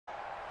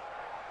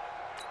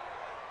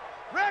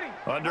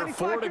Under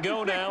 4 to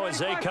go now as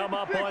they come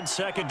up on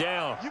second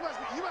down. You must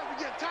be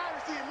getting tired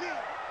of seeing me.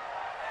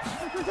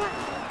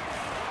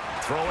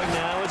 Throwing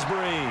now is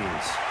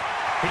Breeze.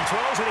 He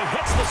throws and he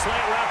hits the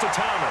slant route to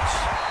Thomas.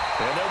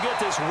 And they'll get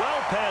this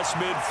well past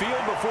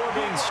midfield before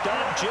being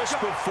stopped just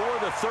before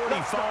the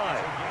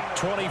 35.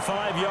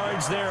 25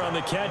 yards there on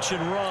the catch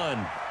and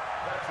run.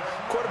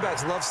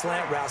 Quarterbacks love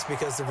slant routes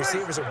because the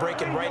receivers are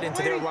breaking right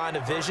into their line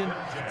of vision,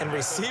 and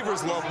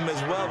receivers love them as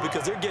well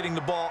because they're getting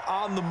the ball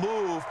on the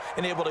move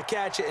and able to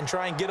catch it and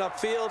try and get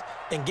upfield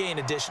and gain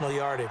additional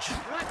yardage.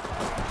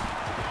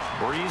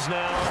 Breeze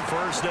now on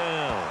first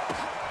down.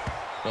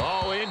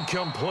 Oh,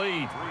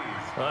 incomplete.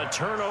 A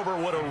turnover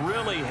would have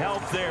really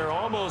helped there.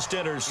 Almost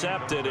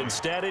intercepted.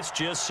 Instead, it's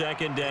just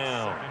second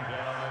down.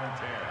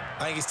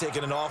 I think he's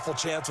taking an awful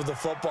chance with the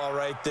football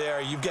right there.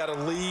 You've got to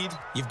lead,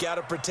 you've got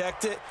to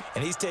protect it,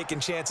 and he's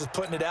taking chances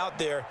putting it out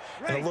there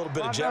in a little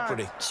bit of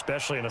jeopardy.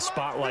 Especially in a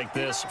spot like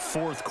this,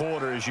 fourth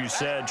quarter, as you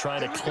said,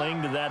 trying to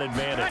cling to that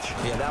advantage.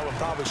 Yeah, that one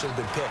probably should have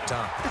been picked,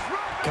 huh?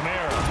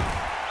 Kamara.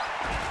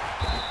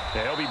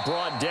 He'll be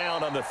brought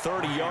down on the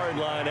 30-yard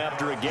line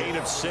after a gain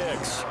of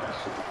 6.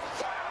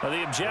 Now,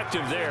 the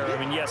objective there, I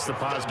mean, yes, the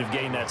positive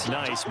gain, that's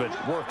nice, but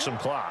work some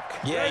clock.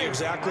 Yeah, you're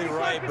exactly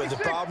right, but the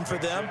problem for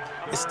them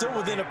is still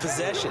within a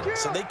possession,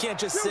 so they can't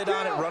just sit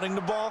on it running the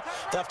ball.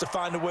 They have to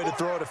find a way to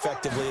throw it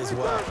effectively as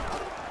well.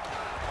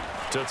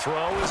 To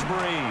throw is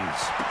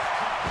Breeze.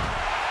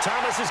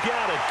 Thomas has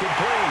got it,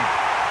 complete.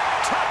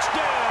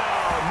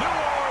 Touchdown, New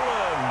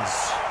Orleans.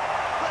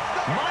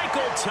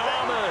 Michael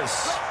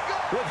Thomas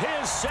with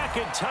his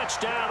second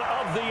touchdown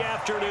of the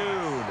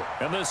afternoon.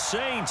 And the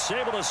Saints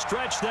able to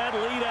stretch that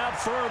lead out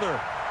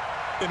further.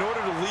 In order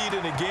to lead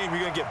in a game, you're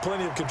going to get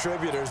plenty of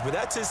contributors, but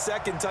that's his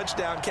second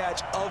touchdown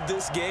catch of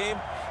this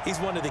game. He's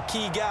one of the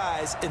key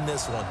guys in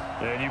this one.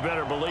 And you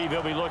better believe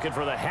he'll be looking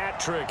for the hat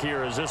trick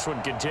here as this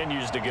one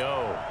continues to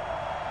go.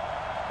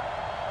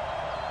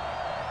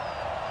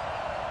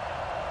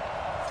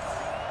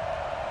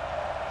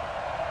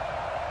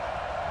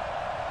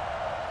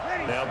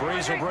 Now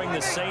Breeze will bring the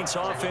Saints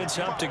offense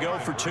up to go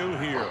for 2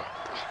 here.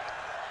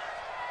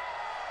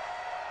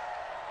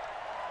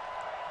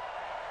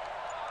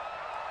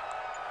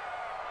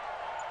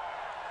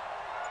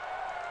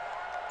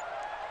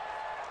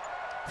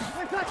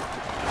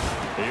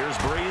 Here's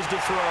Breeze to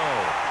throw.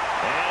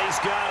 And he's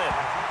got it.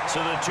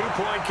 So the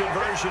 2-point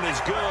conversion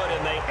is good,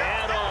 and they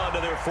add on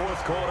to their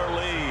fourth quarter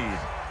lead.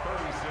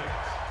 36,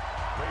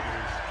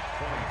 Raiders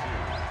 22.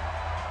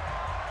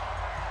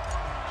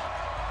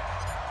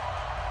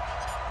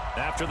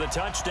 After the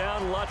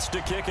touchdown, Lutz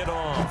to kick it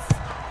off.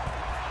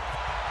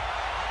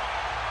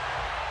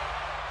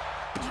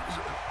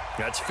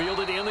 That's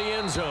fielded in the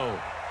end zone.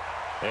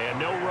 And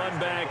no run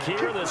back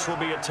here. This will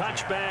be a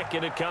touchback,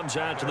 and it comes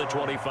out to the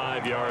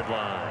 25-yard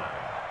line.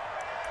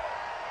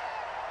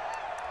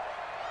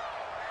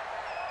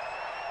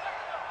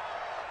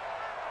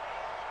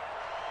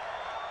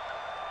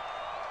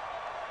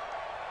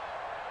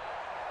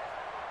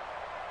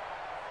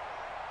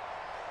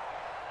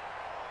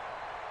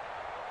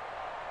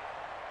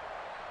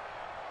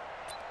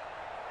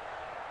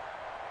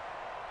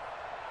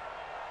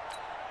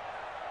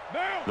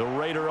 The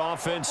Raider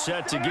offense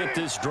set to get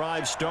this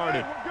drive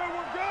started.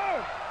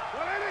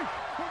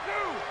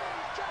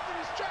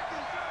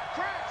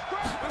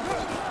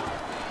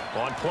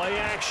 On play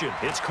action,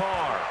 it's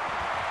Carr.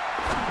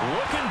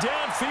 Looking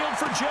downfield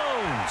for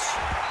Jones.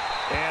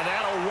 And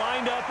that'll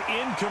wind up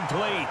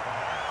incomplete.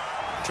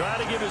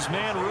 Trying to give his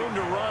man room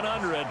to run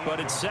under it,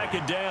 but it's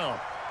second down.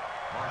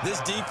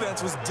 This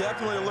defense was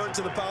definitely alert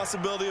to the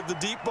possibility of the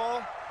deep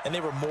ball, and they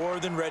were more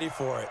than ready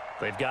for it.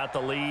 They've got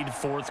the lead,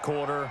 fourth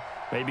quarter.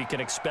 Maybe can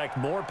expect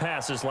more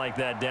passes like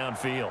that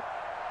downfield.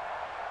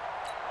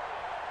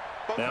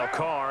 Now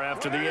Carr,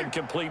 after the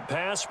incomplete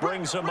pass,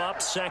 brings him up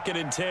 2nd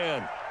and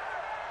 10.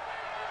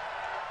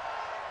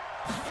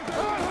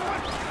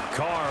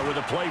 Carr with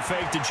a play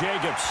fake to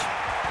Jacobs.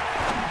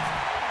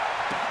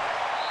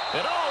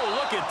 And oh,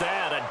 look at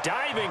that, a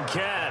diving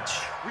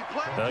catch.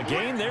 A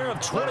gain there of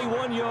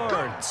 21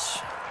 yards.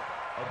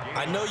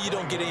 I know you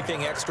don't get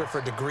anything extra for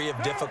degree of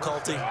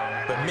difficulty,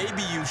 but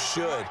maybe you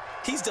should.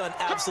 He's done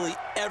absolutely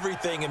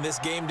everything in this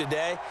game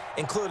today,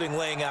 including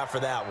laying out for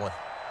that one.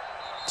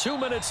 2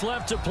 minutes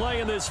left to play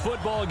in this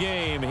football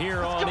game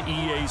here on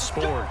EA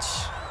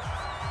Sports.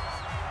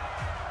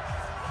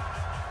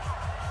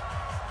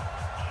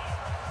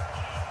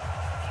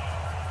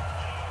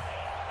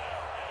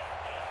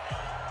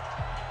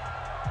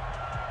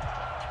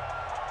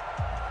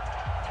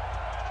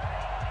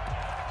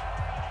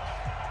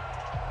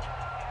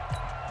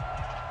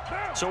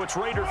 So it's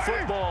Raider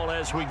football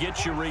as we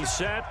get you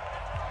reset.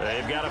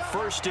 They've got a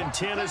 1st and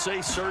 10 as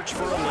they search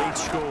for a late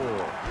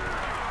score.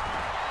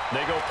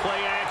 They go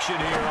play action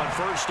here on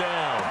first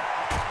down.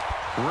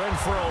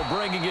 Renfro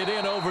bringing it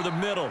in over the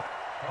middle.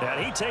 And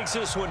he takes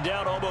this one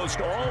down almost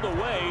all the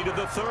way to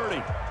the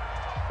 30.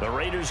 The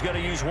Raiders going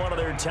to use one of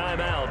their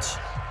timeouts.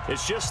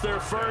 It's just their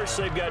first.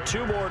 They've got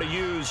 2 more to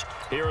use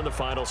here in the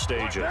final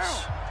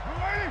stages.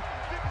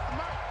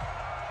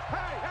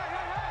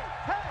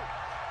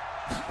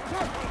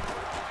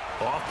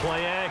 Off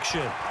play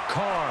action.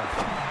 Carr.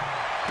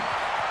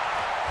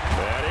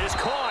 That is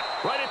caught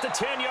right at the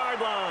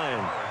 10-yard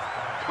line.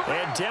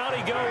 And down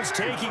he goes,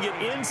 taking it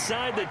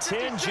inside the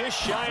 10,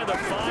 just shy of the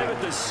 5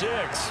 at the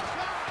 6.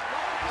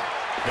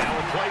 Now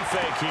a play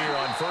fake here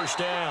on first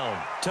down.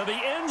 To the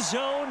end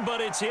zone,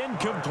 but it's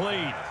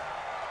incomplete.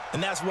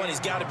 And that's one he's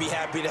got to be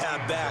happy to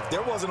have back.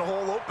 There wasn't a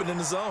hole open in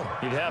the zone.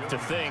 You'd have to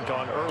think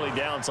on early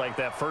downs like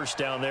that first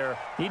down there,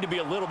 need to be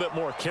a little bit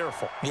more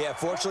careful. Yeah,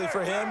 fortunately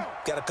for him,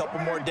 got a couple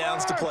more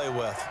downs to play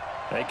with.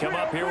 They come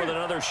up here with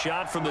another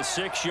shot from the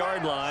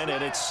 6-yard line,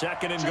 and it's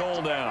 2nd and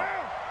goal now.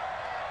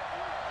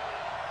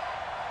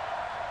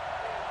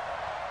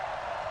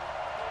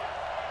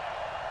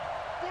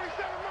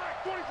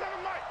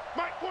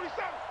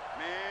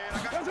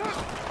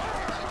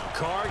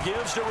 Carr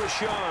gives to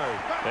Richard,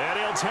 and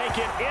he'll take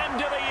it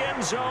into the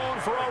end zone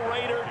for a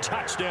Raider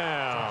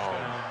touchdown.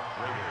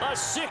 A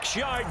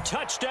 6-yard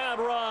touchdown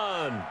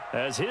run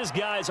as his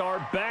guys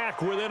are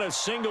back within a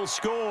single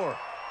score.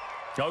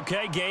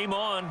 Okay, game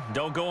on.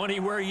 Don't go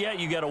anywhere yet.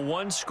 You got a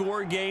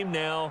 1-score game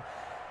now.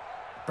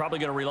 Probably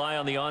going to rely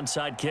on the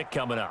onside kick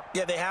coming up.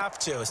 Yeah, they have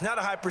to. It's not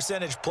a high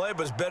percentage play,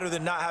 but it's better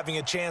than not having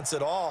a chance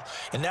at all.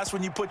 And that's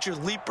when you put your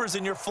leapers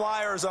and your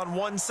flyers on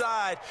one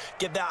side,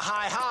 get that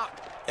high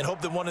hop, and hope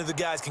that one of the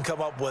guys can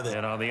come up with it.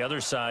 And on the other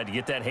side, you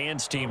get that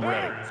hands team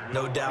ready.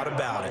 No doubt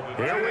about it.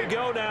 Here we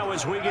go now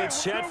as we get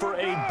set for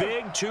a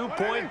big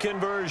 2-point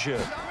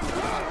conversion.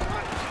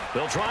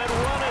 They'll try and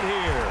run it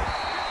here.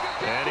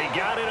 And he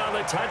got it on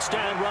the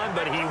touchdown run,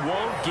 but he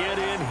won't get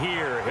in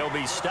here. He'll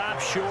be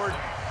stopped short.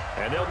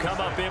 And they'll come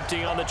up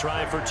empty on the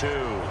try for 2.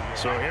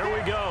 So here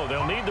we go.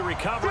 They'll need the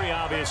recovery,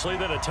 obviously,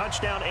 then a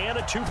touchdown and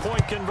a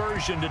 2-point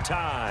conversion to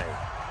tie.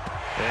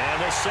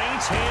 And the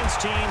Saints hands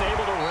team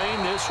able to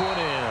rein this one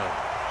in.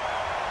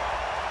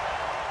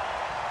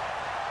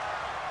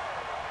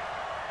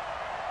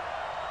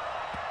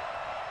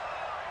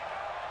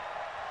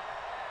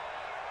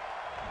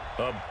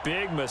 A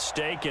big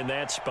mistake in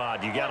that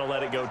spot. You got to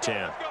let it go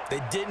 10.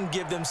 They didn't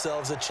give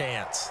themselves a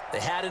chance.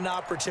 They had an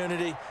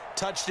opportunity,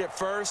 touched it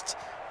first.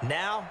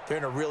 Now they're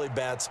in a really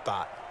bad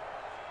spot.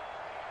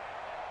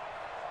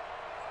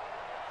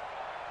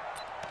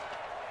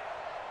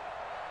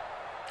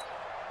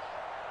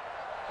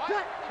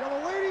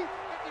 Yellow lady.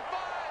 55.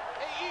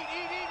 Hey,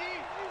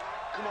 eat.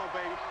 Come on,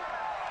 baby.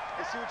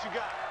 Let's see what you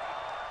got.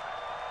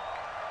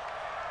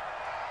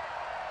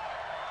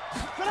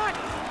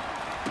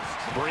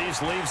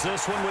 Breeze leaves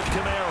this one with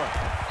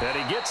Kamara.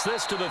 And he gets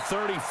this to the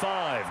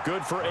 35.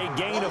 Good for a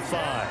gain of 5.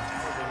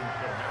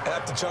 I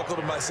have to chuckle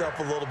to myself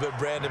a little bit,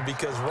 Brandon,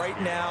 because right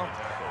now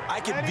I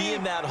could be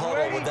in that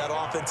huddle with that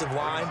offensive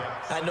line.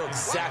 I know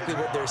exactly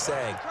what they're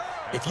saying.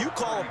 If you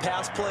call a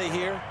pass play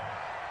here,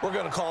 we're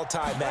going to call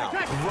timeout.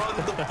 Run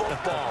the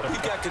football.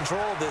 We've got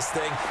control of this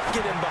thing.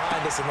 Get in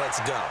behind us and let's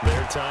go.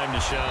 Their time to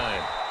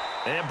shine.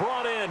 And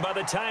brought in by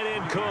the tight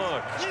end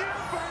Cook.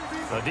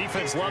 The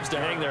defense loves to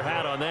hang their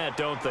hat on that,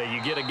 don't they?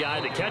 You get a guy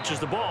that catches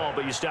the ball,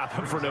 but you stop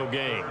him for no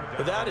gain.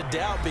 Without a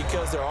doubt,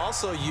 because they're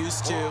also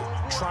used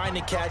to trying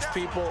to catch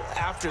people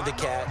after the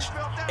catch,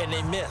 and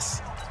they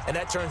miss. And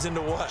that turns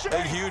into what?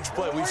 A huge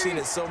play. We've seen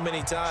it so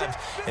many times.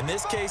 In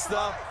this case,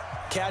 though,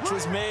 catch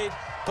was made,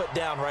 put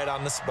down right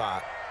on the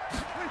spot.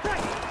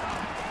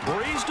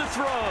 Breeze to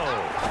throw.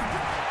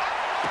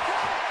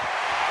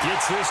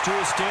 Gets this to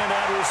a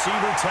standout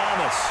receiver,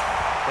 Thomas.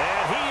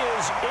 And he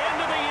is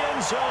into the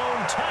end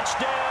zone.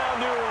 Touchdown,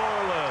 New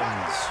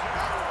Orleans.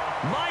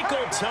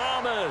 Michael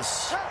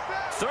Thomas,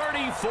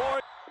 34.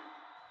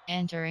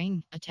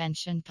 Entering.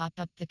 Attention, pop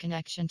up. The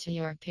connection to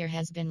your peer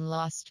has been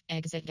lost.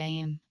 Exit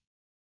game.